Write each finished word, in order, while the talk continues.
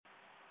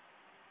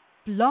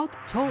Blog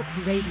Talk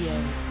Radio.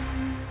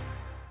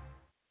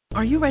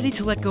 Are you ready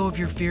to let go of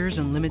your fears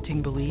and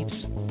limiting beliefs?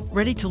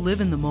 Ready to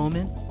live in the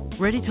moment?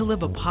 Ready to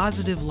live a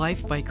positive life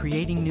by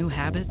creating new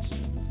habits?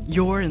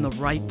 You're in the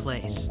right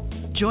place.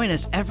 Join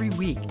us every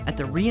week at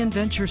the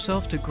Reinvent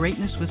Yourself to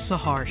Greatness with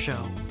Sahar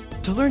show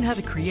to learn how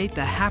to create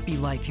the happy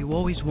life you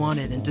always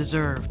wanted and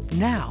deserve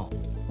now.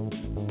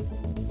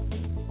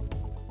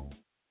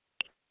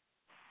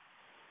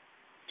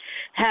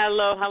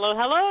 Hello, hello,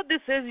 hello.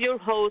 This is your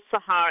host,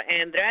 Sahar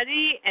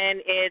Andrade,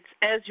 and it's,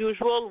 as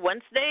usual,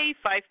 Wednesday,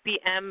 5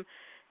 p.m.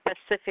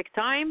 Pacific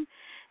time.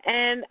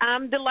 And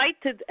I'm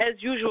delighted, as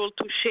usual,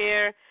 to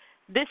share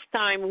this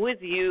time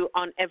with you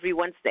on every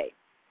Wednesday.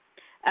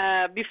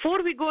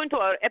 Before we go into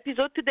our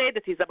episode today,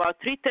 that is about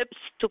 3 tips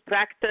to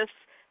practice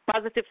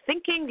positive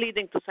thinking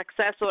leading to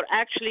success, or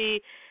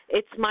actually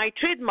it's my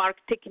trademark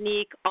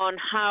technique on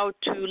how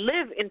to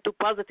live into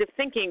positive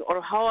thinking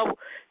or how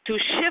to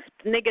shift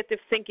negative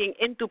thinking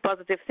into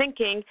positive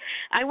thinking.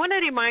 I want to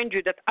remind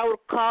you that our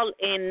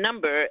call-in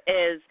number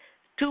is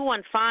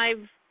 215-383-3736.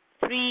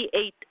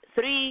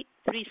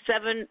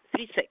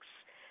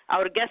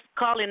 Our guest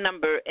call-in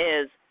number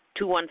is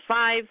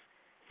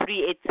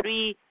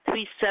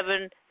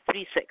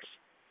 215-383-3736.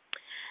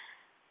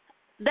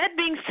 That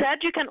being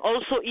said, you can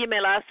also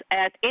email us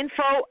at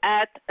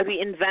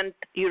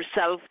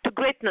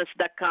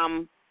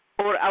info@reinventyourselftogreatness.com,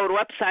 or our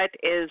website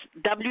is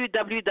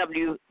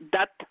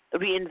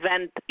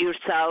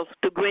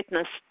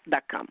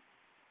www.reinventyourselftogreatness.com.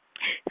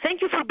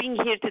 Thank you for being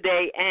here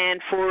today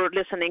and for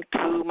listening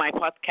to my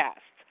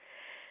podcast.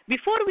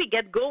 Before we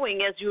get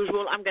going, as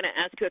usual, I'm going to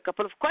ask you a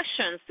couple of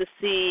questions to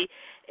see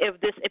if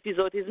this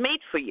episode is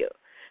made for you.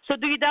 So,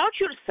 do you doubt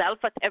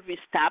yourself at every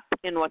step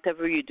in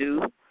whatever you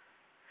do?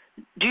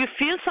 Do you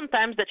feel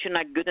sometimes that you're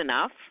not good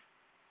enough,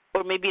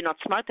 or maybe not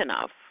smart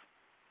enough,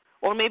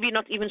 or maybe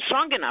not even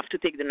strong enough to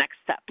take the next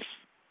steps?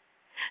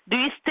 Do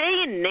you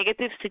stay in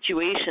negative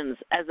situations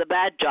as a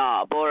bad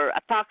job or a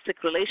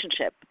toxic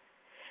relationship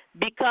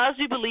because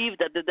you believe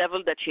that the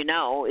devil that you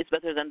know is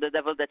better than the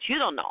devil that you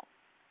don't know?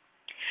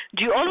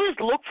 Do you always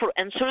look for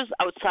answers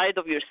outside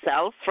of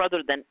yourself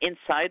rather than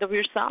inside of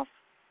yourself?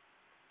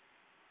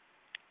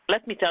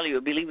 Let me tell you,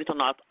 believe it or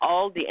not,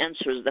 all the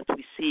answers that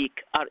we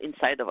seek are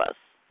inside of us.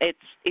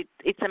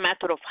 It's a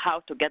matter of how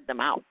to get them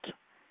out.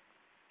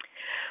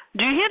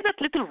 Do you hear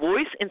that little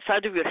voice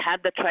inside of your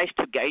head that tries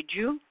to guide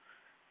you,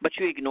 but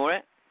you ignore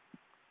it?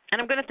 And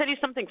I'm going to tell you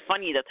something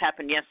funny that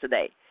happened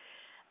yesterday.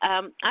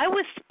 I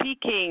was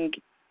speaking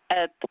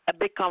at a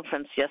big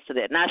conference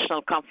yesterday, a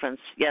national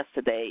conference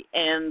yesterday,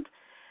 and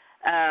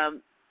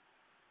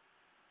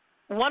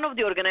one of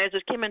the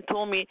organizers came and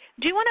told me,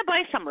 "Do you want to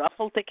buy some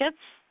raffle tickets?"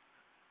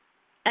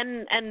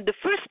 And the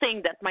first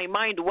thing that my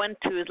mind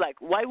went to is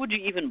like, why would you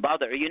even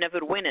bother? You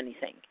never win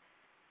anything.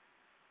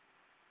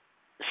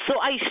 So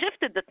I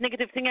shifted that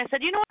negative thing. I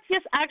said, you know what?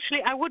 Yes,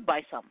 actually, I would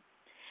buy some.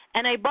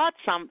 And I bought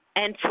some,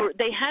 and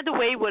they had a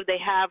way where they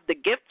have the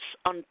gifts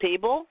on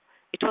table.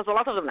 It was a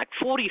lot of them, like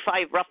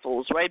 45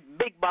 raffles, right?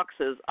 Big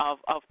boxes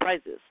of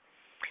prizes.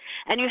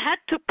 And you had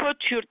to put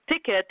your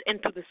ticket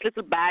into these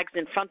little bags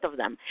in front of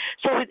them.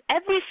 So with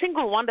every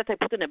single one that I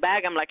put in a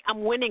bag, I'm like,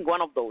 I'm winning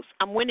one of those.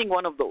 I'm winning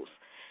one of those.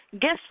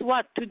 Guess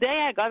what?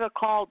 Today I got a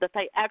call that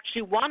I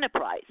actually won a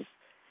prize.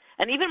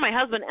 And even my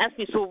husband asked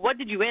me, so what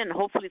did you win?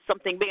 Hopefully it's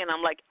something big. And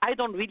I'm like, I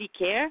don't really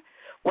care.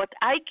 What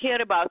I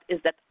care about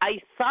is that I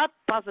thought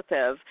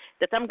positive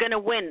that I'm going to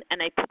win.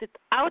 And I put it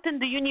out in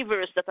the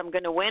universe that I'm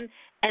going to win.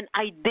 And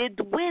I did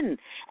win.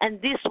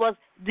 And this was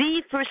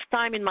the first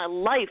time in my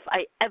life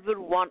I ever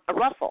won a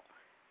raffle.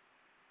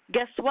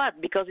 Guess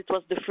what? Because it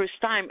was the first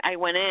time I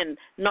went in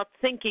not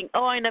thinking,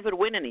 oh, I never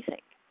win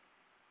anything.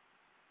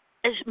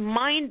 A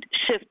mind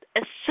shift,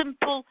 a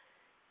simple,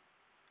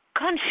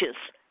 conscious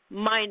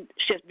mind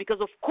shift.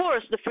 Because, of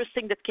course, the first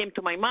thing that came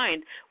to my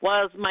mind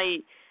was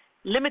my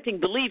limiting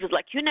belief is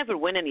like, you never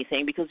win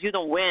anything because you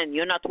don't win,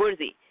 you're not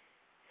worthy.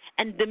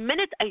 And the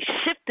minute I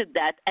shifted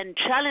that and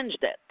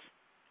challenged it,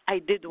 I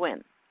did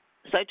win.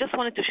 So I just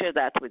wanted to share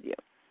that with you.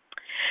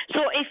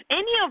 So if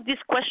any of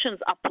these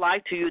questions apply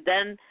to you,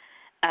 then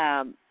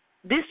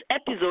this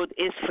episode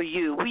is for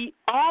you. We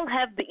all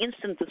have the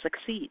instinct to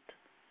succeed,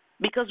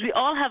 because we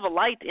all have a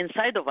light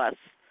inside of us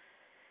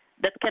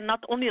that can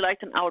not only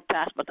lighten our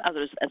path but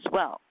others as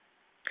well.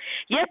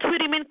 Yet we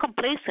remain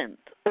complacent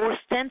or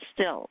stand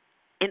still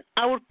in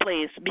our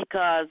place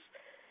because,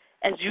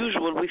 as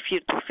usual, we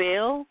fear to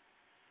fail,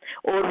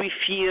 or we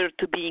fear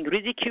to being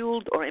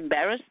ridiculed or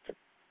embarrassed,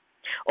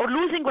 or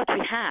losing what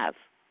we have,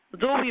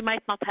 though we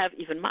might not have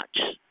even much.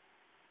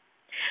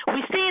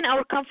 We stay in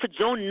our comfort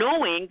zone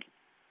knowing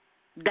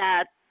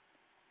that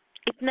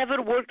it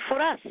never worked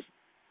for us.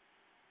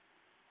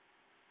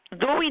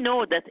 Though we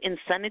know that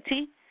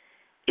insanity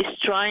is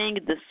trying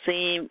the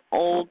same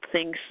old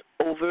things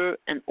over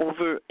and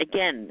over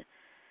again,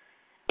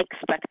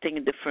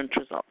 expecting different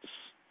results.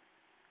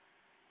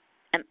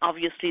 And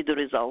obviously the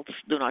results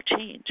do not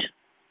change.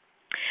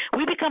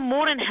 We become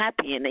more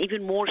unhappy and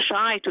even more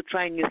shy to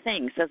try new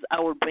things as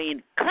our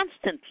brain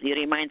constantly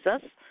reminds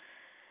us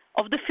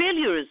of the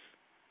failures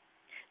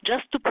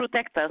just to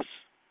protect us.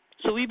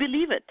 So we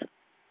believe it.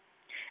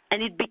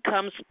 And it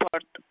becomes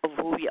part of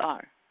who we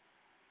are.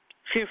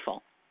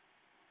 Fearful.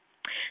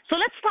 So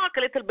let's talk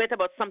a little bit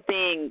about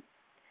something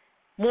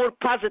more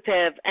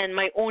positive and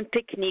my own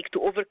technique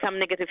to overcome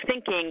negative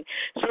thinking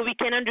so we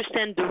can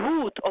understand the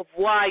root of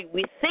why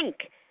we think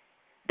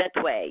that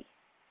way.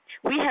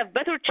 We have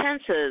better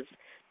chances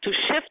to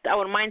shift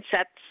our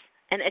mindsets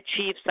and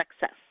achieve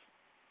success.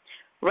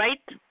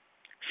 Right?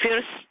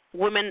 Fierce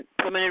women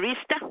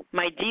preneurista,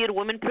 my dear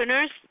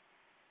womenpreneurs.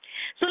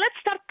 So let's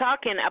start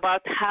talking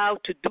about how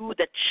to do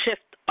that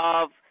shift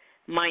of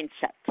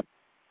mindset.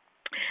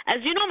 As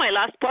you know, my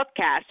last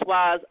podcast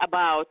was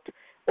about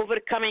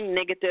overcoming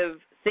negative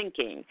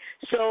thinking.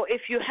 So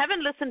if you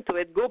haven't listened to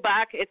it, go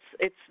back.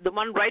 It's the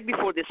one right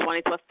before this one.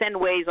 It was 10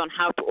 ways on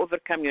how to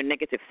overcome your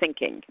negative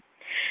thinking.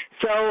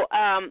 So,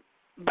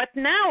 but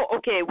now,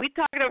 okay, we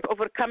talked about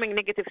overcoming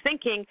negative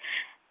thinking.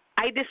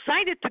 I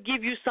decided to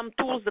give you some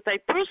tools that I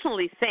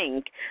personally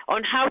think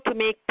on how to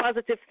make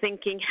positive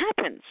thinking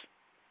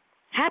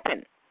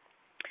happen.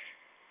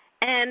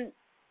 And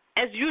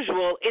as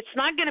usual, it's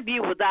not going to be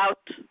without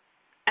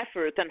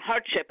effort and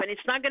hardship, and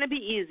it's not going to be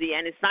easy,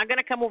 and it's not going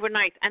to come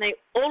overnight. And I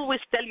always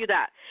tell you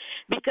that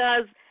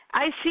because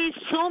I see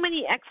so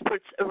many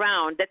experts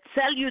around that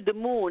sell you the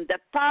moon,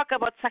 that talk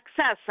about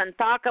success and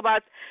talk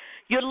about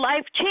your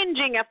life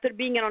changing after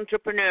being an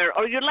entrepreneur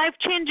or your life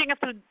changing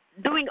after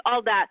doing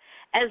all that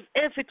as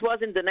if it was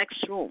in the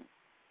next room.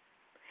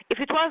 If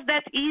it was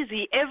that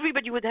easy,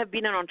 everybody would have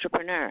been an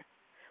entrepreneur.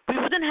 We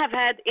wouldn't have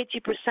had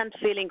 80%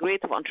 failing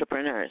rate of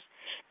entrepreneurs.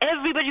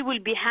 Everybody will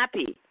be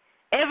happy.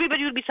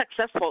 Everybody will be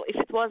successful if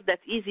it was that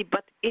easy,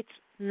 but it's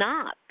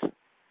not.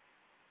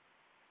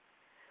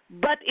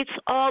 But it's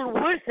all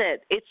worth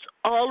it. It's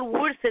all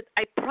worth it,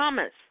 I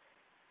promise.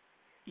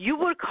 You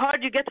work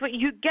hard, you get what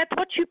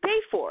you pay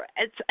for.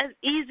 It's as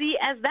easy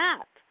as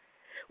that.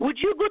 Would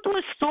you go to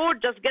a store,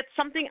 just get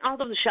something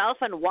out of the shelf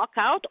and walk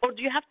out, or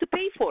do you have to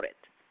pay for it?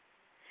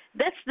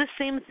 That's the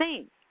same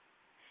thing.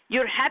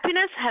 Your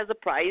happiness has a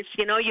price.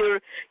 You know, your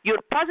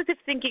positive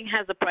thinking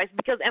has a price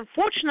because,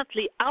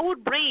 unfortunately, our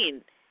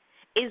brain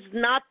is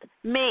not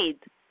made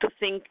to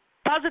think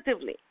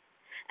positively.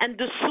 And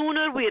the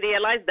sooner we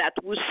realize that,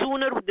 the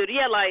sooner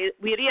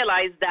we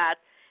realize that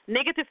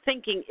negative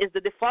thinking is the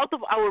default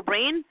of our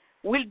brain,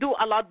 we'll do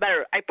a lot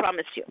better, I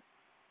promise you.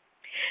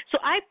 So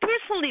I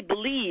personally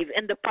believe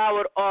in the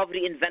power of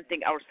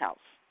reinventing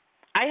ourselves.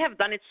 I have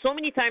done it so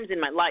many times in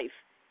my life,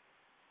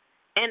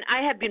 and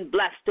I have been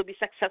blessed to be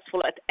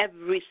successful at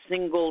every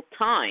single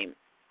time.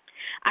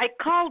 I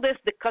call this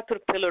the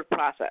caterpillar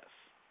process.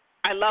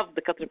 I love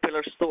the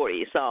caterpillar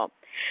story. So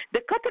the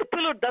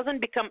caterpillar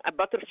doesn't become a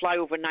butterfly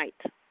overnight.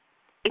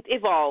 It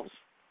evolves,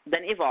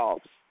 then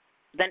evolves,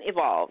 then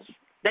evolves,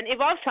 then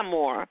evolves some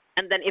more,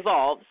 and then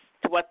evolves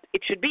to what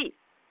it should be.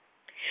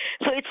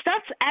 So it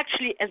starts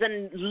actually as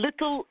a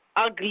little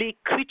ugly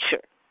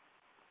creature.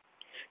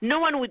 No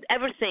one would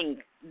ever think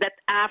that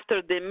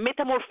after the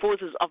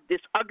metamorphosis of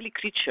this ugly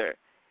creature,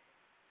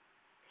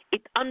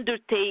 it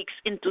undertakes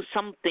into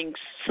something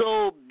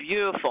so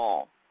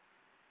beautiful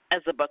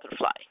as a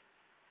butterfly.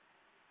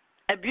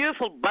 A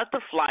beautiful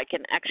butterfly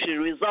can actually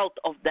result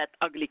of that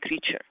ugly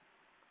creature.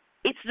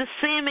 It's the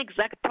same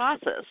exact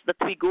process that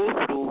we go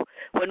through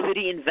when we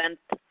reinvent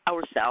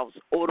ourselves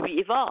or we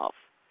evolve.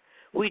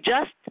 We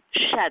just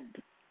shed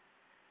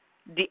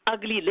the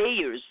ugly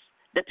layers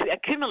that we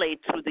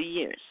accumulate through the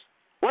years.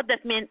 What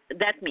that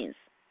means?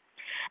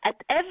 At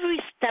every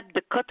step,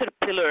 the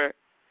caterpillar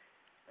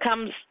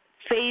comes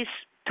face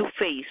to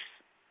face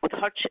with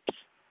hardships.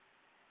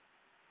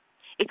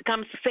 It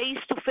comes face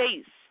to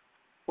face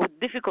with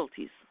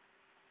difficulties.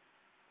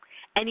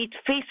 And it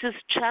faces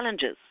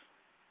challenges,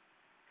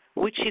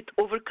 which it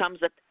overcomes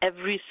at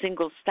every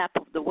single step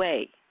of the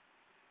way.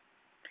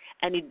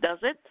 And it does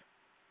it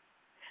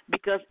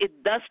because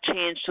it does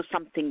change to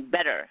something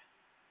better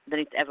than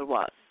it ever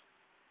was.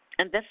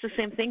 And that's the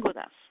same thing with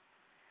us.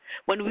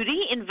 When we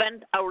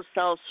reinvent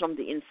ourselves from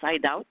the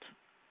inside out,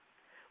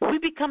 we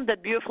become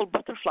that beautiful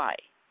butterfly.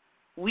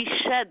 We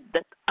shed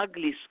that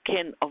ugly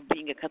skin of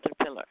being a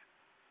caterpillar.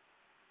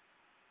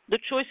 The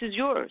choice is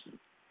yours.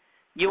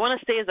 You want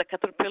to stay as a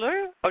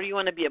caterpillar or you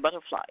want to be a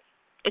butterfly?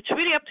 It's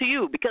really up to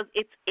you because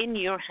it's in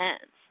your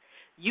hands.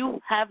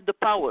 You have the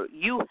power.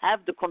 You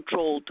have the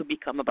control to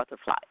become a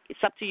butterfly. It's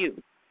up to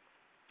you.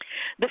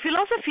 The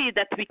philosophy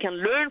that we can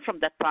learn from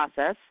that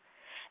process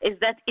is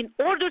that in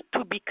order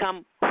to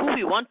become who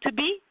we want to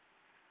be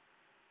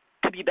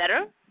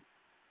better,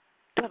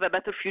 to have a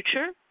better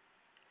future,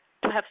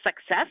 to have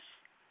success,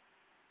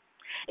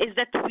 is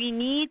that we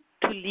need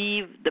to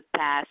leave the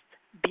past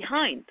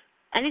behind.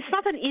 And it's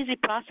not an easy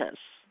process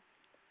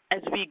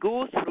as we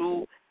go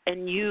through a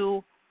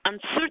new,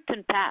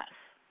 uncertain path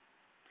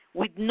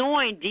with no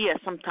idea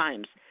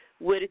sometimes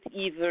where it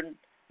even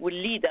will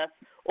lead us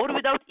or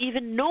without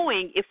even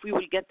knowing if we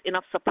will get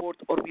enough support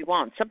or we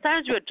won't.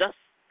 Sometimes we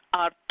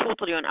are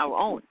totally on our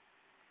own.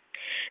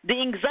 The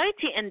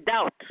anxiety and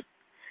doubt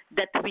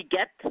that we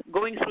get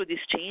going through this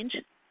change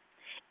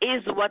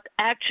is what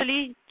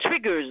actually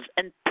triggers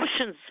and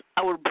pushes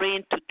our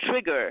brain to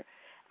trigger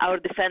our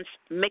defense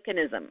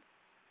mechanism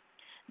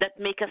that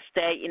make us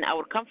stay in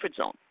our comfort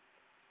zone.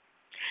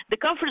 The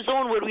comfort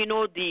zone where we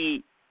know the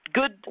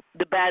good,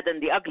 the bad,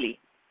 and the ugly,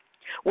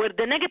 where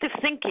the negative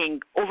thinking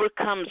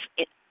overcomes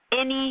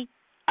any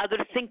other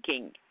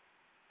thinking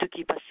to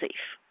keep us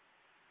safe.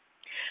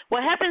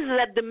 What happens is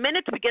that the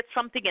minute we get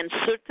something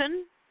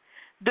uncertain,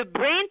 the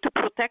brain, to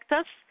protect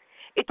us,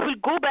 it will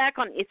go back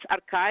on its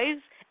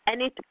archives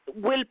and it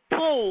will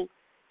pull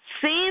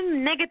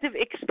same negative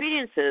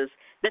experiences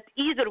that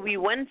either we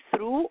went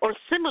through or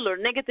similar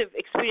negative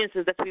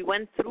experiences that we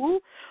went through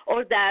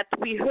or that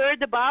we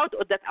heard about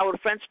or that our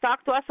friends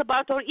talked to us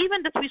about or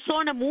even that we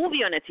saw in a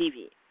movie on a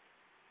TV.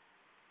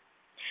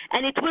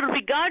 And it will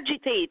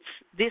regurgitate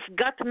these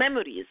gut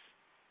memories.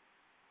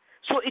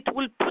 So it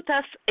will put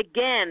us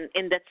again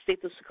in that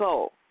status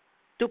quo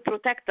to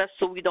protect us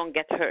so we don't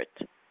get hurt.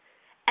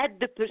 At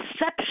the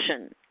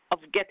perception of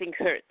getting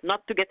hurt,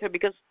 not to get hurt,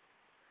 because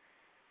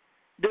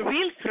the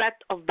real threat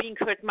of being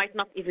hurt might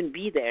not even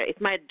be there.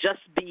 It might just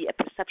be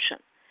a perception.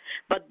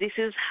 But this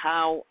is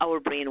how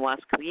our brain was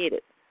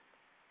created.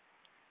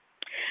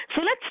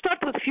 So let's start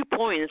with a few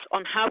points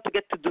on how to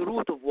get to the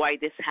root of why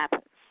this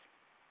happens.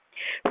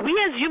 We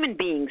as human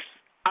beings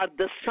are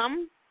the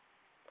sum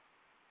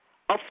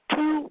of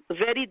two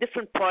very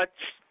different parts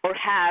or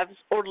halves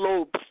or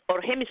lobes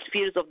or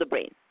hemispheres of the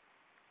brain.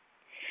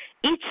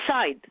 Each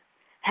side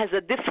has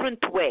a different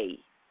way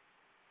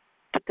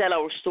to tell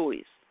our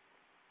stories.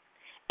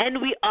 And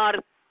we are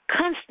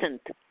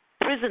constant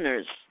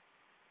prisoners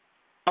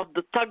of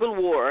the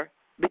tug-of-war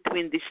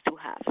between these two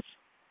halves.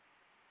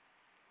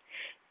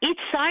 Each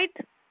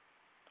side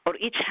or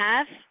each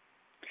half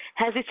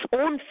has its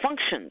own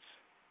functions,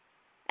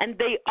 and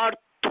they are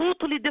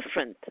totally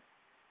different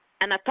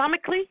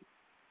anatomically,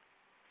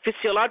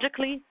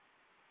 physiologically,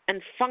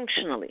 and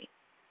functionally.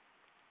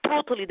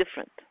 Totally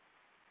different.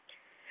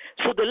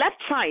 So the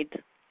left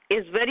side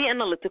is very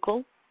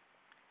analytical,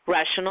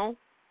 rational,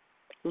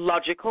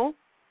 logical.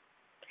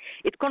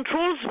 It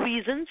controls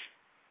reasons,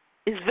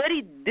 is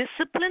very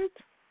disciplined,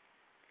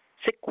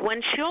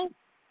 sequential,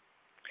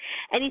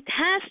 and it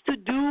has to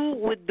do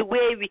with the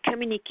way we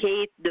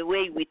communicate, the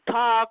way we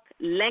talk,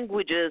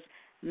 languages,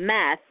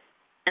 math,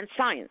 and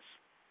science.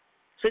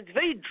 So it's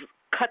very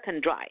cut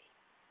and dry.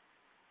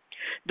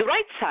 The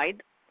right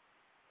side,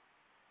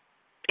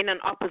 in an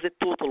opposite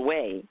total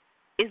way,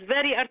 is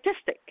very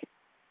artistic.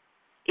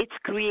 It's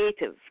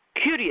creative,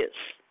 curious,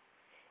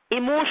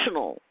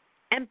 emotional,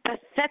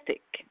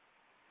 empathetic.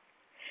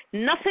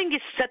 Nothing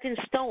is set in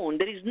stone.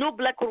 There is no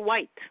black or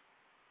white.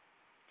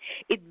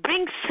 It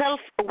brings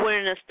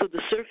self-awareness to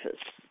the surface.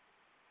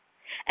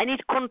 And it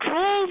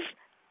controls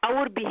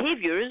our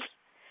behaviors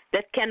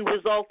that can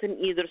result in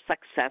either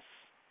success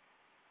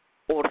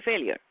or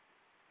failure.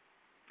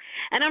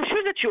 And I'm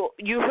sure that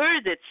you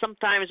heard it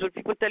sometimes where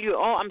people tell you,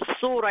 oh, I'm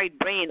so right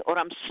brain, or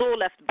I'm so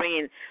left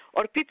brain,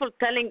 or people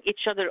telling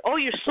each other, oh,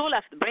 you're so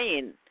left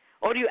brain,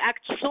 or you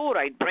act so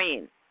right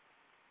brain.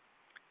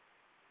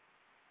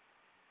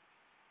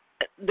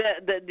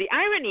 The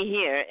irony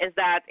here is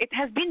that it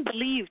has been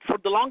believed for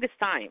the longest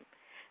time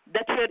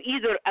that we're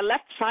either a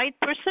left side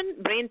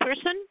brain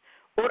person,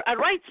 or a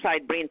right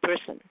side brain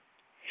person,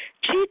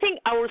 cheating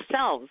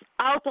ourselves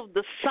out of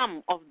the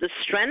sum of the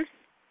strength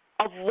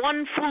of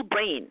one full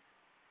brain.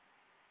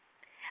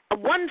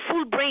 One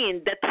full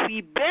brain that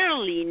we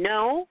barely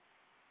know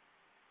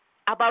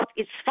about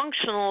its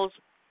functionals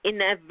in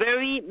a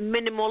very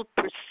minimal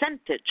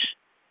percentage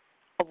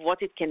of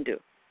what it can do.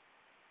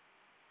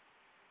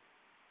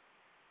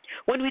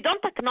 When we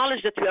don't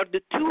acknowledge that we are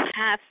the two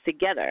halves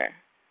together,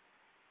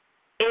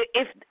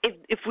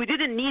 if we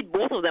didn't need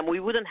both of them, we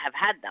wouldn't have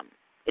had them.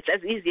 It's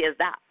as easy as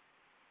that.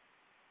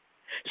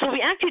 So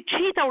we actually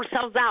cheat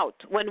ourselves out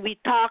when we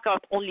talk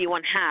about only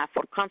one half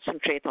or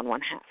concentrate on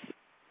one half.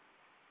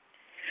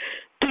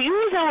 To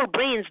use our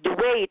brains the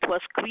way it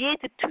was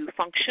created to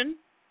function,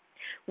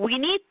 we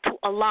need to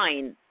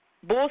align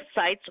both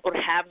sides or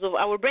halves of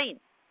our brain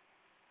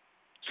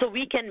so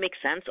we can make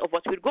sense of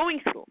what we're going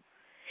through.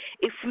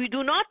 If we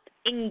do not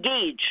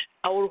engage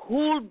our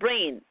whole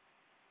brain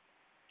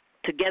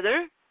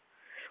together,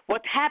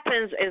 what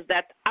happens is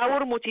that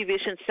our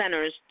motivation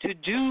centers to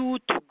do,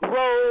 to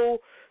grow,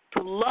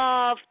 to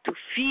love, to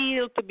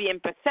feel, to be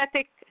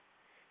empathetic,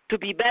 to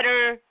be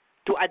better,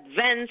 to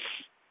advance,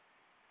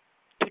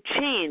 to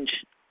change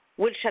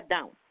will shut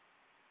down.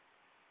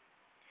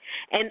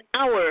 And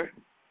our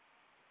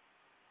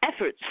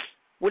efforts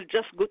will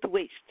just go to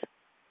waste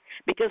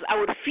because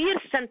our fear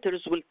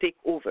centers will take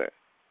over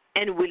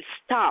and will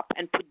stop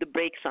and put the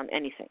brakes on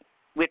anything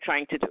we're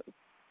trying to do.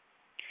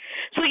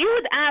 So you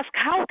would ask,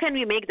 how can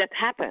we make that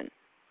happen?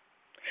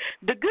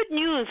 The good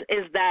news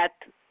is that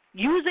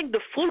using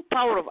the full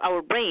power of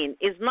our brain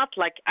is not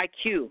like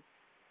IQ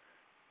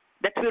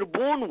that we're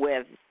born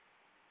with,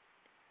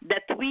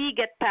 that we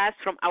get passed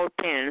from our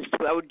parents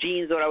to our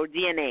genes or our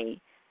DNA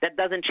that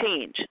doesn't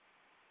change.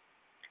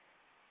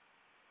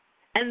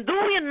 And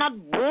though we are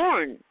not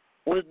born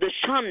with the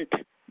shunt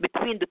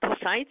between the two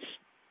sides,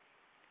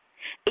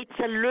 it's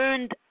a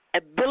learned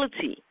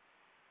ability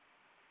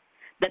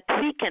that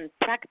we can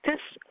practice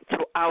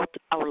throughout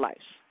our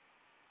lives.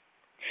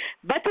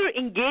 Better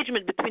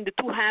engagement between the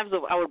two halves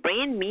of our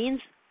brain means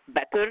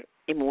better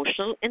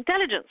emotional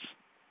intelligence.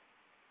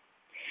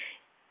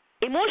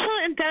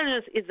 Emotional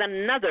intelligence is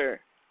another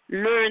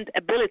learned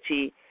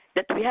ability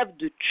that we have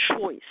the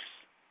choice.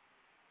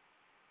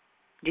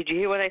 Did you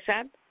hear what I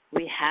said?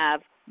 We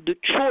have the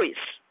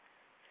choice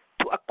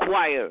to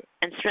acquire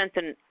and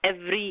strengthen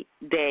every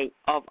day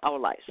of our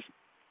lives.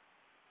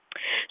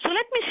 So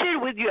let me share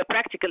with you a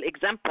practical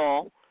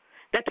example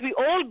that we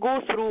all go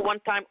through one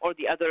time or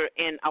the other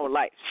in our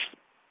lives.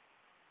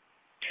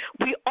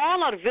 We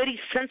all are very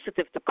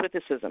sensitive to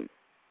criticism.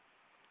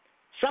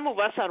 Some of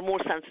us are more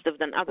sensitive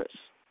than others.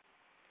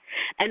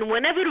 And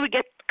whenever we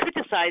get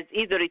criticized,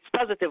 either it's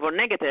positive or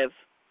negative,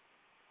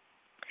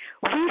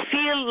 we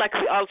feel like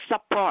we are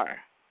subpar.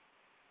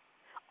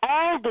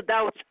 All the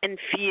doubts and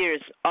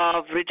fears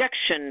of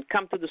rejection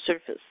come to the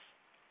surface,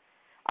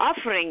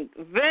 offering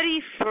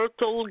very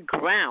fertile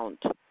ground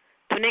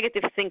to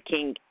negative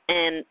thinking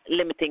and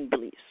limiting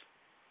beliefs.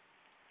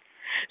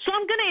 So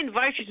I'm going to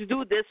invite you to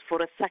do this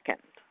for a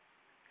second.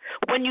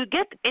 When you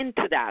get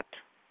into that,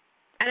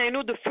 and I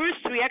know the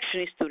first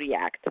reaction is to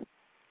react,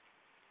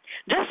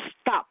 just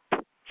stop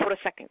for a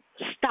second.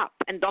 Stop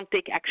and don't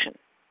take action.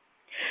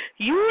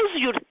 Use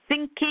your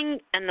thinking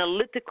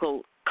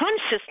analytical,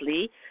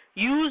 consciously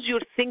use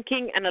your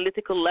thinking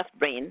analytical left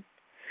brain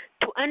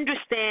to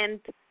understand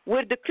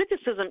where the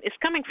criticism is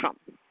coming from.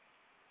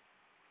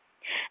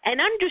 And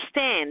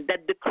understand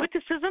that the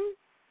criticism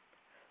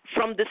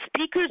from the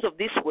speakers of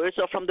these words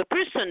or from the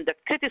person that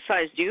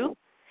criticized you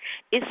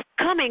is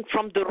coming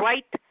from the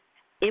right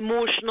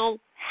emotional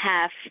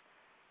half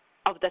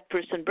of that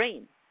person's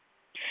brain.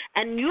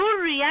 And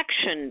your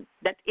reaction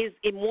that is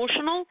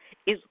emotional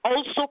is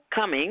also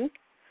coming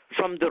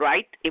from the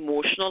right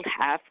emotional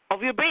half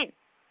of your brain.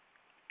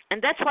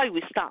 And that's why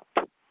we stop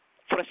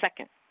for a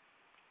second.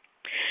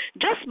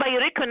 Just by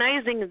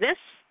recognizing this,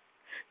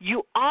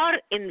 you are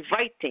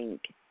inviting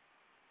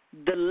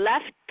the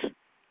left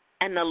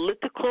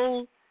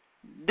analytical,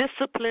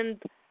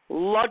 disciplined,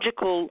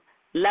 logical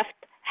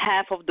left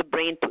half of the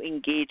brain to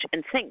engage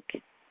and think.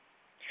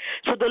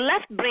 So the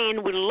left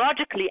brain will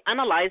logically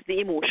analyze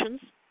the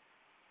emotions,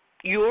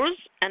 yours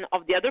and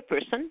of the other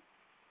person,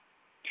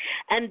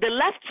 and the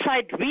left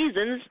side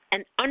reasons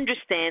and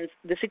understands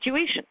the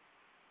situation.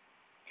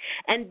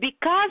 And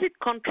because it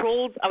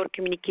controls our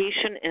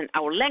communication and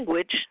our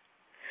language,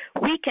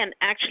 we can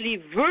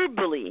actually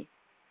verbally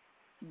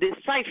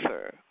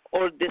decipher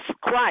or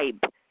describe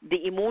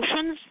the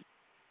emotions.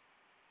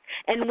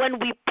 And when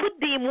we put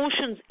the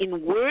emotions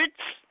in words,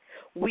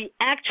 we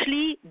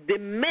actually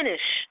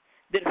diminish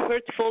their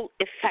hurtful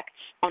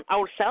effects on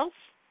ourselves.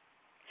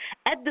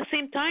 At the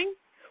same time,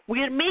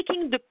 we are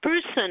making the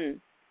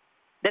person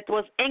that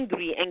was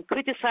angry and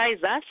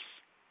criticized us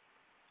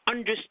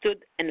understood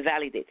and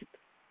validated.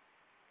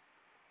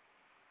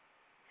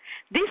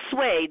 This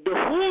way, the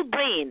whole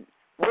brain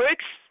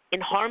works in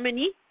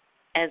harmony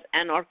as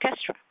an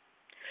orchestra.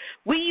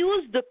 We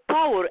use the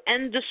power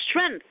and the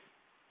strength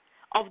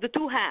of the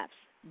two halves,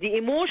 the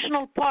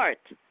emotional part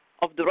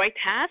of the right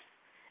half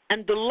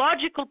and the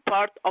logical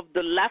part of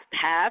the left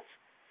half,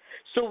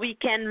 so we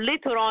can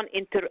later on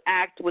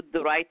interact with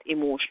the right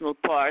emotional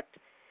part,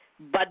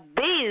 but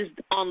based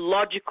on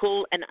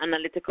logical and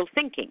analytical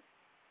thinking.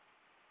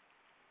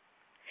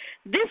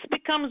 This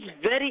becomes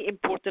very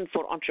important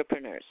for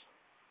entrepreneurs.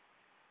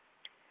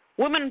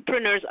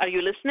 Womenpreneurs, are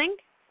you listening?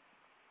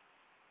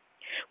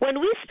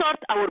 When we start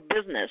our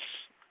business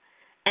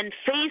and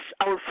face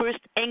our first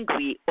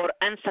angry or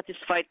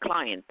unsatisfied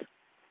client,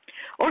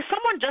 or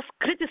someone just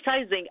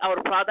criticizing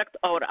our product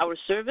or our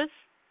service,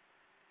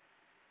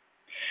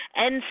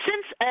 and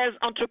since as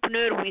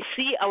entrepreneurs we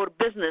see our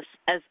business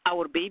as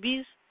our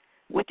babies,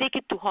 we take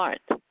it to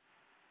heart.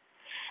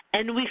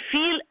 And we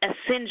feel a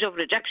singe of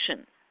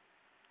rejection.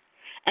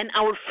 And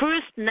our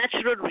first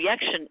natural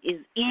reaction is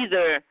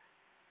either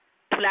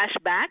to lash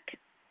back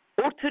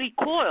or to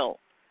recoil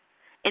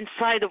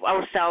inside of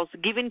ourselves,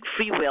 giving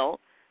free will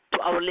to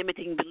our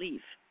limiting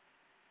belief.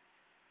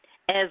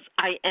 As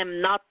I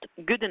am not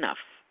good enough,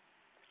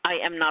 I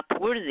am not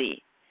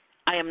worthy,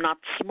 I am not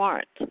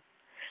smart.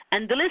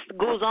 And the list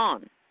goes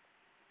on.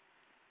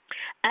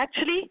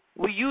 Actually,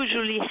 we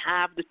usually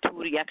have the two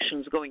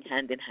reactions going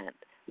hand in hand.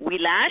 We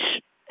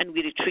lash and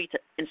we retreat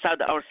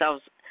inside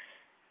ourselves,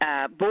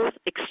 both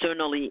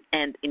externally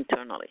and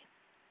internally.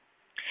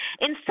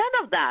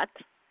 Instead of that,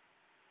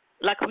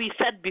 like we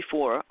said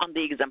before on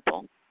the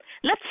example,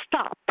 let's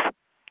stop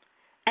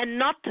and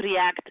not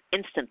react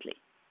instantly.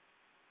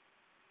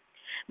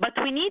 But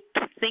we need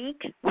to think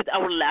with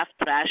our left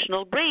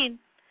rational brain,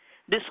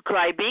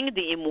 describing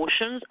the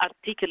emotions,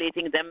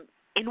 articulating them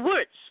in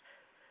words.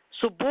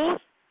 So both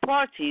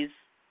parties,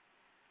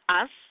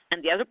 us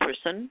and the other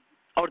person,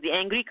 or the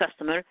angry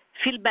customer,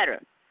 feel better.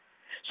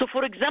 So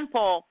for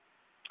example,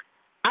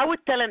 I would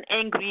tell an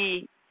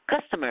angry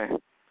customer,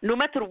 no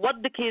matter what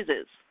the case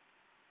is,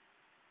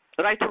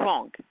 right or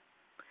wrong,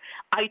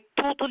 I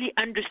totally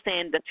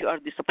understand that you are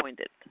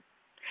disappointed,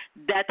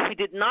 that we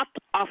did not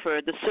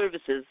offer the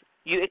services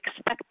you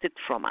expected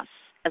from us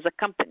as a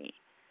company,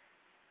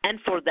 and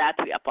for that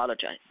we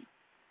apologize.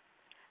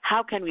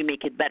 How can we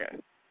make it better?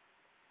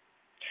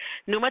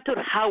 No matter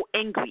how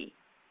angry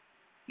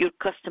your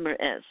customer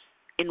is,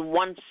 in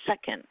 1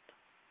 second,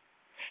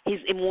 his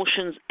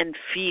emotions and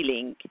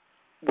feeling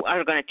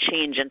are going to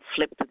change and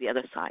flip to the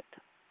other side.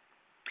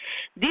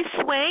 This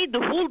way,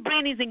 the whole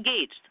brain is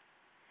engaged.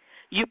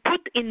 You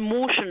put in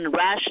motion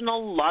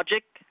rational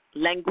logic,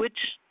 language,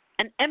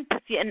 and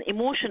empathy and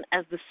emotion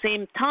at the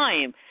same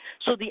time,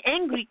 so the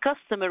angry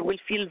customer will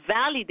feel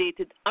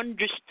validated,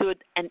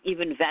 understood, and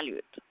even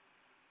valued,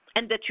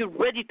 and that you're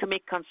ready to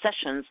make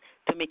concessions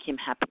to make him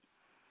happy.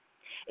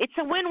 It's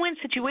a win-win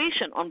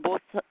situation on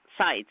both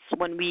sides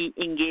when we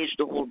engage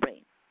the whole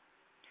brain.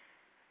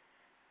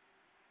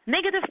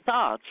 Negative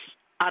thoughts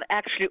are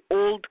actually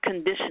old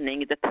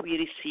conditioning that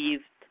we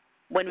received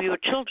when we were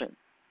children.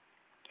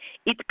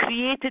 It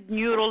created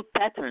neural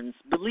patterns,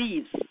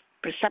 beliefs,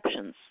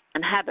 perceptions,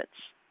 and habits.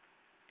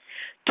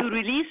 To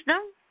release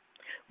them,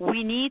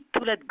 we need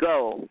to let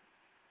go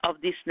of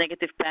these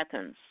negative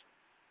patterns.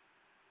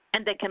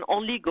 And they can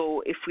only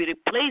go if we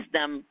replace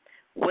them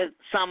with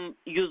some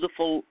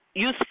useful,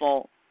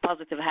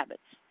 positive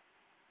habits.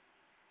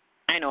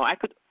 I know, I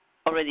could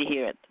already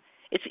hear it.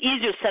 It's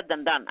easier said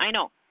than done, I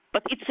know.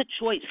 But it's a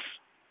choice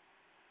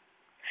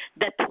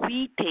that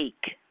we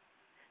take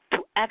to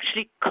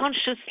actually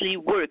consciously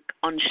work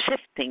on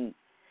shifting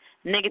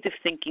negative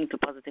thinking to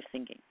positive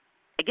thinking.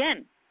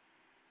 Again,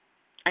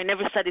 I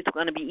never said it's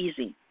going to be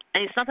easy,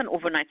 and it's not an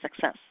overnight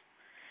success,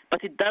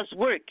 but it does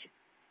work,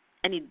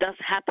 and it does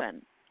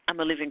happen. I'm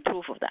a living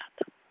proof of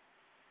that.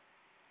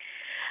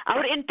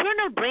 Our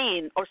internal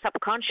brain or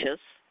subconscious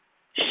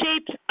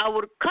shapes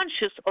our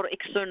conscious or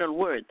external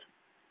world.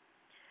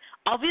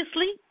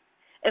 Obviously,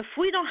 if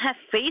we don't have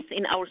faith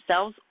in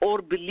ourselves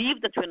or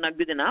believe that we're not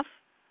good enough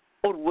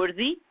or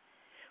worthy,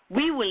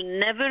 we will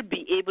never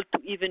be able to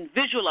even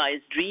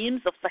visualize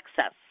dreams of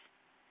success.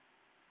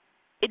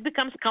 It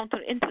becomes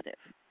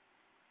counterintuitive.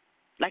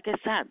 Like I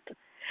said,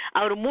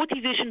 our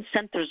motivation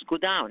centers go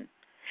down,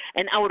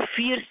 and our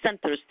fear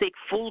centers take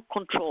full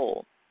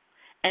control,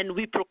 and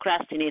we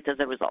procrastinate as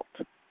a result.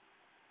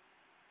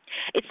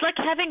 It's like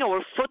having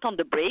our foot on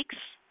the brakes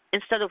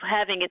instead of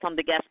having it on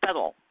the gas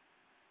pedal,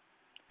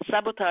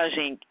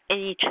 sabotaging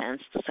any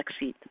chance to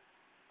succeed.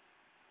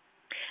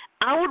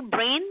 Our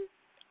brain,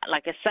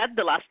 like I said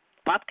the last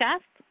podcast,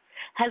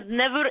 has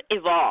never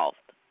evolved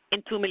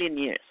in 2 million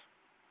years.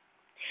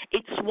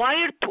 It's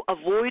wired to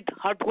avoid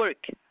hard work.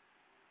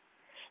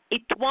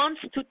 It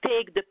wants to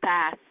take the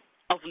path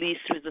of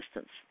least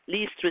resistance.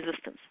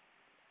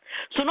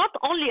 So not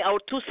only our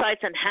two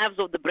sides and halves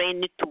of the brain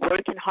need to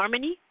work in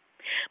harmony,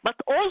 but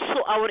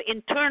also our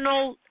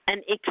internal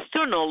and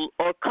external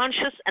or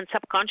conscious and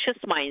subconscious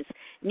minds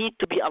need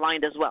to be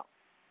aligned as well.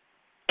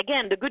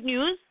 Again, the good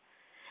news,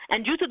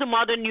 and due to the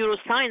modern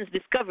neuroscience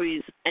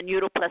discoveries and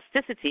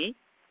neuroplasticity,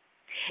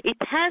 it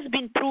has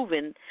been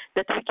proven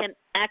that we can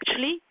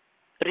actually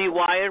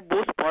rewire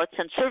both parts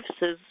and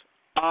surfaces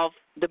of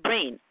the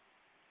brain,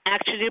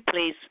 actually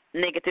replace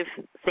negative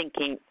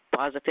thinking,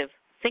 positive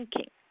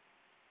thinking.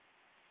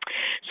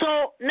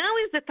 So now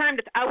is the time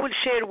that I will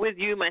share with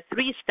you my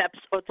 3 steps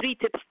or 3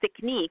 tips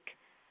technique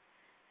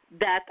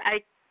that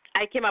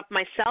I came up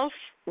myself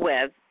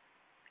with.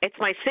 It's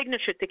my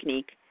signature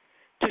technique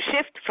to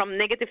shift from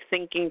negative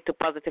thinking to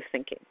positive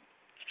thinking.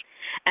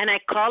 And I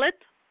call it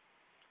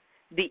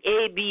the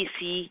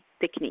ABC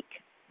technique.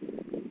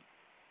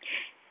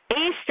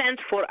 A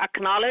stands for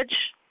acknowledge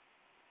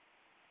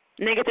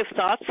negative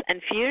thoughts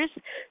and fears.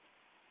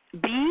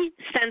 B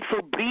stands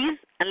for breathe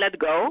and let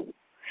go.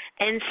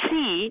 And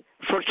C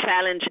for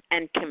challenge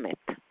and commit.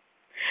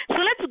 So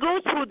let's go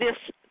through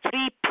these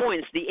 3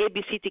 points, the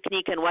ABC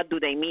technique, and what do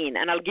they mean.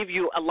 And I'll give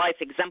you a life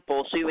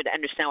example so you would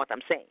understand what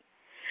I'm saying.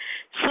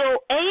 So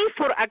A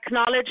for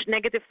acknowledge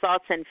negative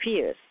thoughts and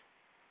fears.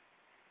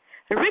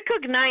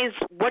 Recognize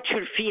what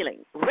you're feeling.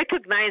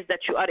 Recognize that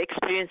you are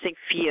experiencing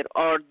fear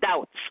or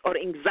doubts or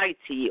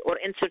anxiety or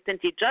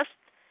uncertainty. Just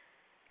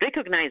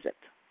recognize it.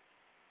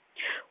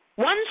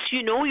 Once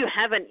you know you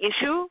have an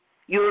issue,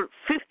 you're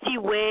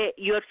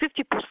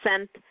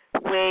 50%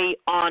 way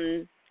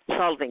on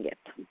solving it.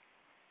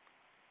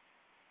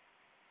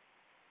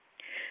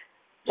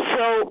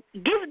 So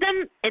give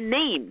them a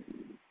name.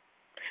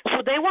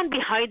 So they won't be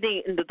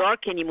hiding in the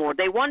dark anymore.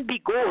 They won't be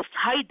ghosts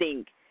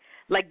hiding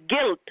like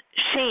guilt,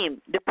 shame,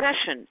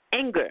 depression,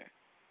 anger,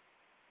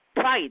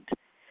 pride.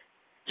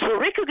 So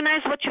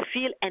recognize what you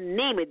feel and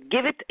name it.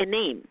 Give it a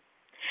name.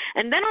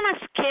 And then on a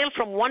scale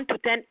from 1 to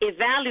 10,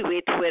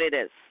 evaluate where it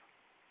is.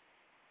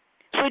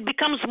 So it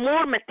becomes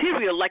more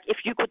material, like if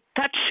you could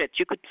touch it,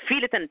 you could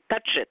feel it and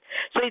touch it.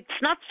 So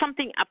it's not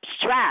something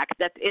abstract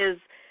that is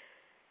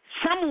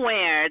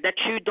somewhere that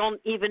you don't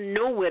even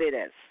know where it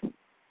is.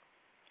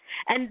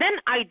 And then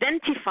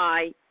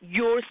identify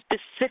your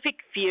specific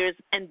fears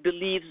and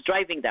beliefs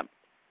driving them.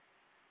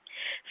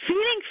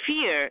 Feeling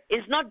fear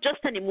is not just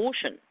an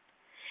emotion.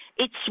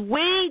 It's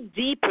way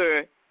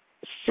deeper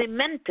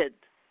cemented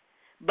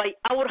by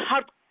our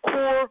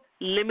hardcore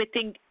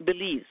limiting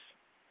beliefs,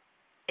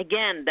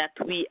 again, that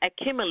we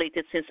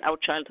accumulated since our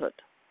childhood.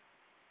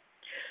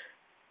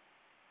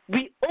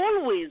 We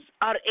always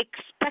are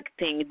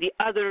expecting the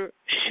other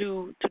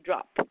shoe to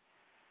drop.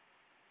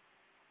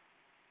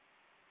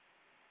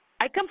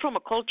 I come from a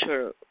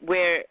culture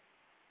where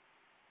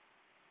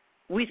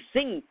we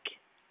think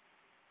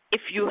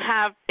if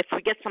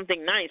we get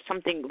something nice,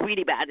 something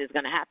really bad is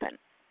going to happen.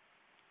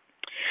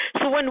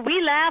 So when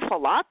we laugh a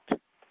lot,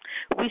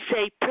 we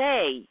say,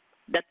 pray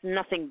that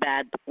nothing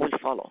bad will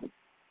follow,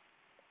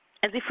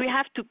 as if we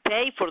have to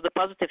pay for the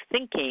positive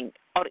thinking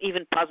or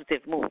even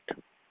positive mood.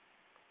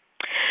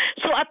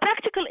 So a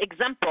practical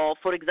example,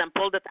 for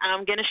example, that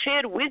I'm going to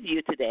share with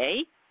you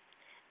today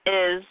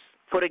is,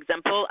 for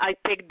example, I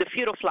picked the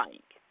fear of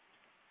flying.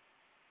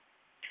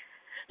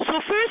 So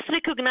first,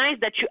 recognize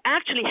that you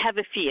actually have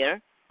a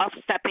fear of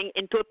stepping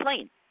into a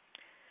plane.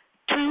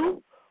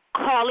 2,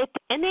 call it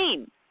a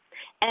name,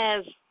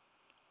 as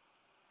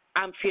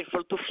I'm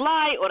fearful to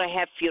fly, or I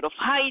have fear of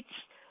heights,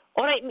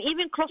 or I'm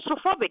even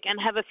claustrophobic and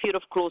have a fear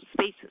of closed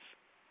spaces.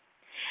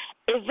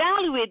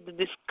 Evaluate the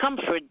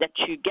discomfort that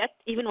you get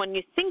even when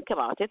you think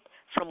about it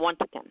from 1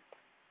 to 10.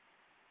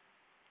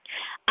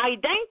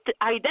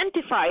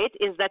 Identify it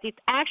is that it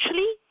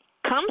actually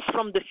comes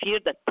from the fear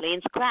that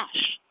planes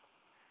crash.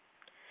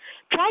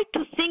 Try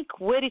to think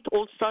where it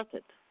all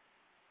started.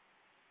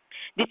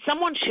 Did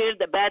someone share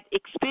the bad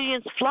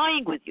experience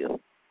flying with you?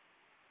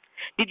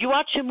 Did you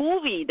watch a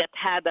movie that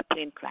had a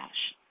plane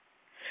crash?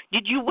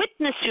 Did you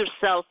witness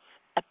yourself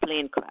a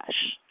plane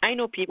crash? I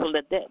know people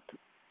that did.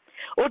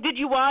 Or did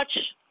you watch,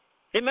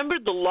 remember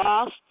the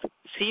Lost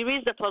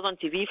series that was on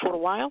TV for a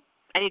while?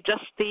 And it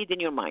just stayed in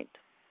your mind.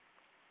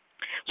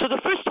 So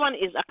the first one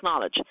is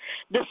acknowledge.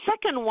 The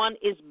second one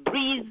is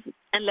breathe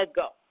and let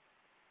go.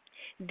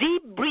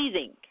 Deep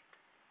breathing.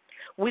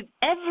 With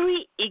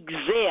every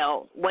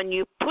exhale, when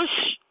you push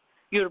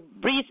your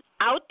breath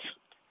out,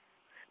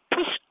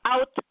 push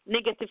out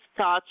negative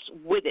thoughts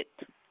with it.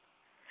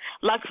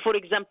 Like, for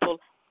example,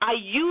 I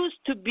used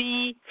to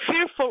be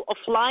fearful of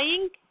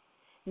flying.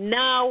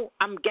 Now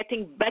I'm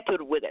getting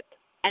better with it.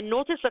 And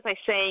notice that I'm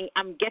saying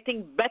I'm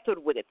getting better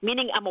with it,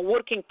 meaning I'm a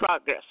work in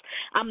progress.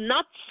 I'm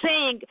not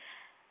saying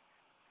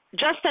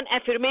just an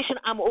affirmation,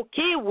 I'm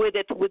okay with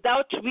it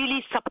without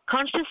really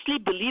subconsciously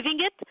believing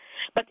it.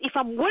 But if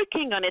I'm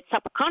working on it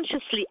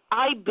subconsciously,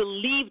 I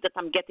believe that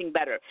I'm getting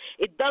better.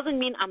 It doesn't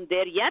mean I'm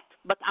there yet,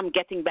 but I'm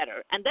getting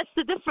better. And that's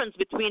the difference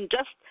between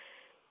just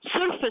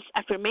surface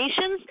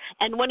affirmations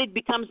and when it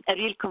becomes a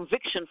real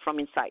conviction from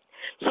inside.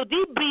 So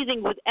deep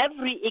breathing, with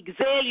every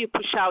exhale you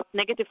push out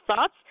negative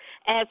thoughts,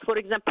 as for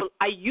example,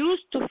 I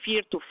used to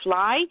fear to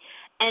fly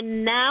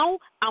and now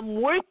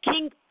I'm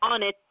working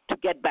on it to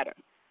get better.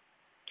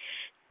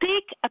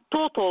 Take a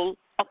total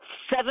of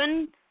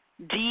 7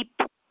 deep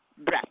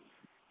breaths.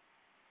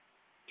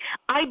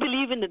 I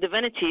believe in the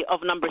divinity of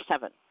number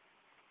 7.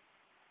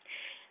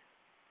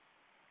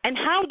 And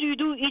how do you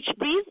do each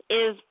breath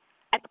is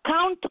at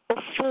count of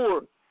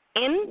 4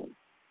 in,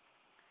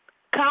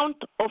 count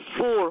of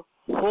 4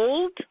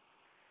 hold,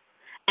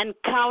 and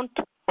count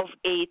of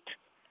 8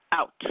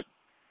 out.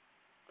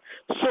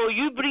 So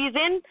you breathe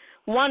in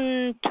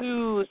 1,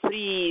 2,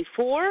 3,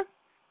 4.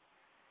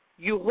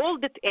 You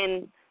hold it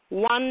in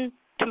 1,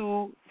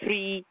 2,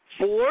 3,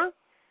 4,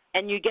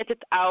 and you get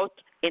it out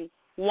in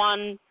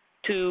 1,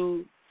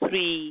 2,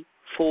 3,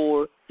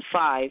 4,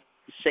 5,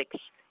 6,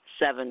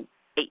 7,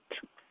 8.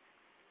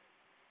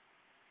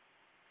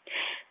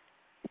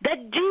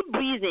 That deep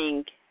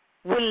breathing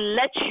will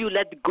let you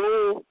let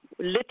go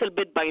little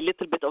bit by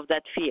little bit of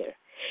that fear.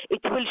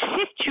 It will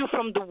shift you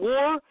from the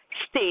war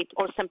state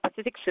or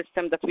sympathetic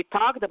system that we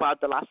talked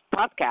about the last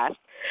podcast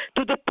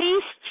to the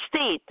peace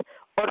state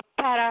or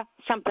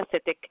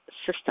parasympathetic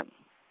system.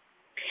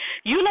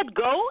 You let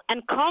go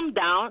and calm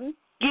down,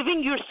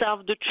 giving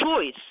yourself the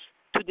choice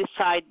to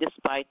decide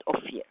despite of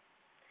fear.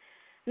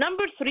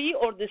 Number 3,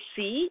 or the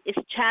C, is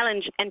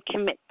challenge and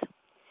commit.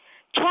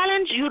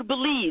 Challenge your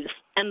beliefs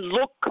and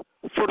look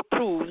for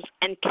proofs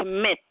and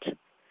commit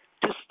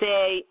to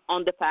stay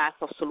on the path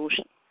of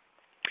solution.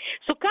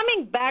 So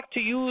coming back to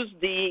use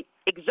the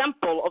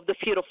example of the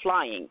fear of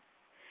flying,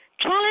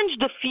 challenge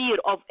the fear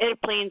of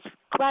airplanes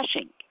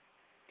crashing.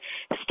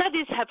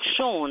 Studies have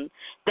shown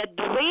that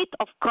the rate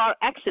of car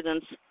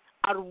accidents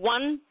are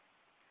 1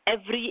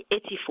 every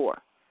 84,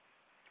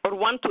 or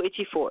 1 to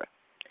 84.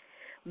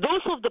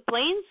 Those of the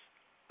planes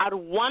are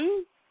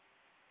 1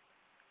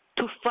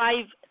 to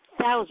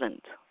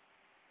 5,000,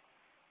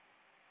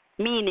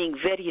 meaning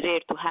very rare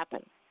to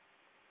happen.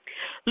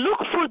 Look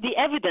for the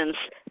evidence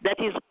that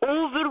is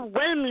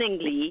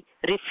overwhelmingly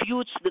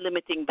refutes the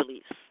limiting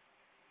beliefs.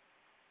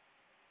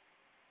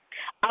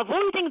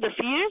 Avoiding the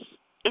fears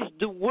is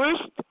the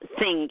worst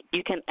thing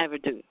you can ever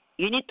do.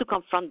 You need to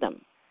confront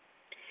them.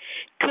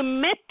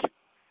 Commit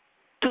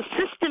to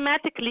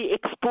systematically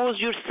expose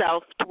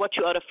yourself to what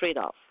you are afraid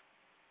of.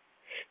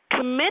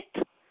 Commit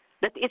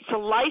that it's a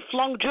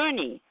lifelong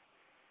journey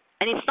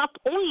And it's not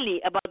only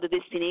about the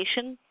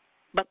destination,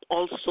 but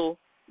also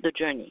the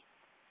journey.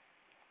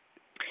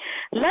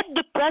 Let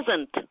the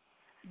present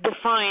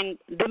define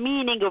the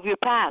meaning of your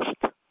past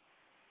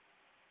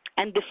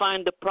and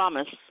define the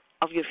promise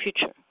of your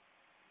future,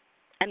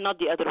 and not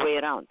the other way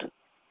around.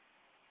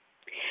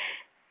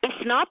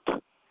 If not,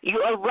 you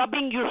are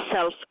robbing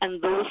yourself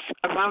and those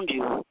around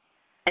you,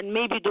 and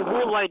maybe the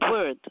whole wide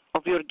world,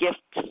 of your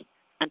gifts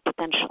and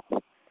potential.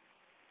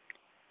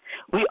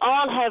 We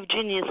all have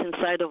genius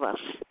inside of us.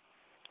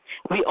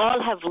 We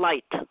all have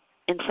light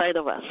inside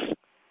of us.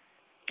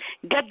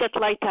 Get that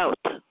light out.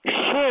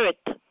 Share it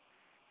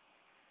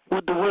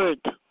with the world.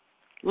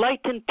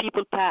 Lighten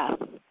people's path.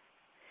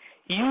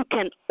 You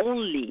can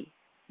only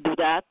do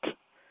that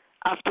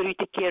after you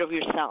take care of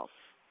yourself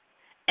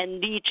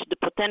and reach the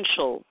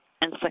potential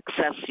and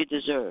success you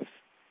deserve.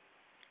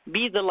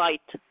 Be the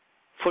light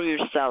for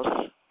yourself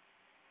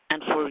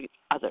and for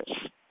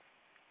others.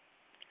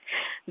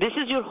 This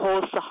is your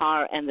host,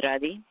 Sahar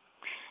Andrade.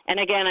 And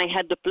again, I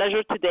had the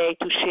pleasure today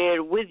to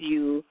share with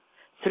you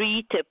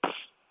 3 tips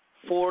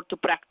to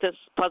practice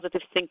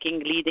positive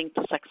thinking leading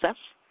to success.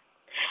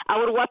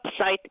 Our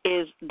website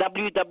is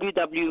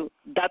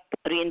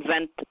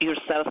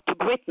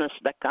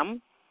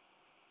www.reinventyourselftogreatness.com.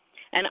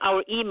 And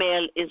our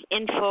email is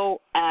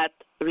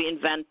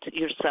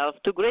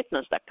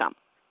info@reinventyourselftogreatness.com.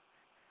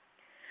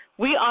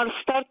 We are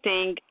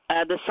starting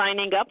the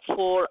signing up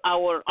for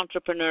our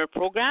entrepreneur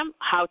program,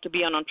 How to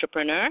Be an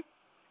Entrepreneur.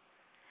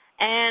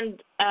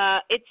 And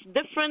it's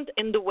different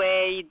in the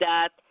way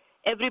that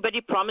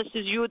everybody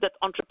promises you that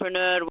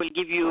entrepreneur will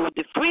give you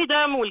the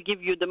freedom, will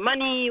give you the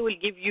money,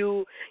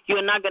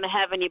 you're not going to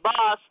have any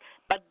boss,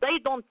 but they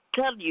don't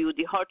tell you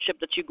the hardship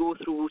that you go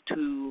through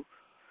to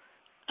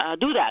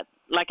do that.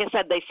 Like I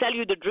said, they sell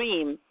you the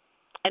dream,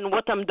 and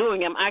what I'm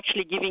doing, I'm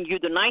actually giving you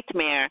the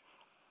nightmare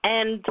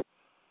and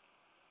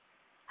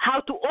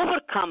how to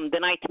overcome the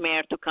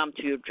nightmare to come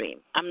to your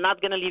dream. I'm not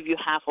going to leave you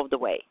half of the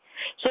way.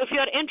 So if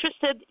you're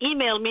interested,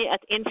 email me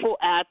at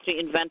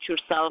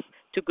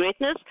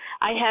info@reinventyourselftogreatness.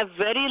 I have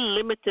very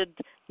limited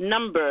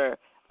number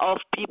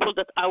of people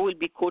that I will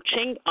be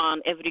coaching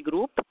on every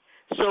group.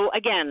 So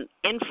again,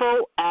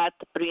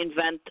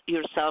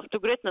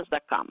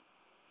 info@reinventyourselftogreatness.com.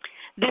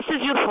 This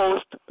is your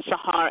host,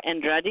 Sahar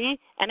Andrade.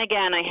 And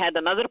again, I had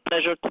another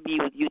pleasure to be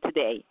with you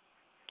today.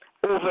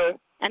 Over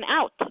and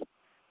out.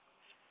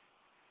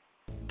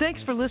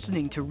 Thanks for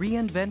listening to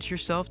Reinvent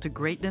Yourself to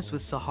Greatness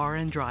with Sahar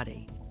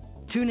Andrade.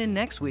 Tune in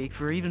next week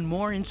for even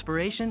more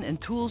inspiration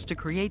and tools to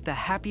create the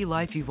happy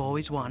life you've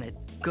always wanted.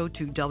 Go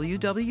to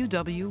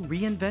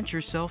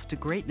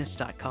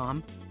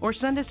www.reinventyourselftogreatness.com or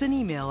send us an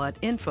email at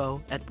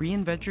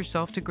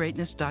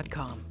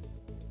info@reinventyourselftogreatness.com.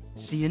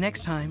 See you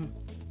next time.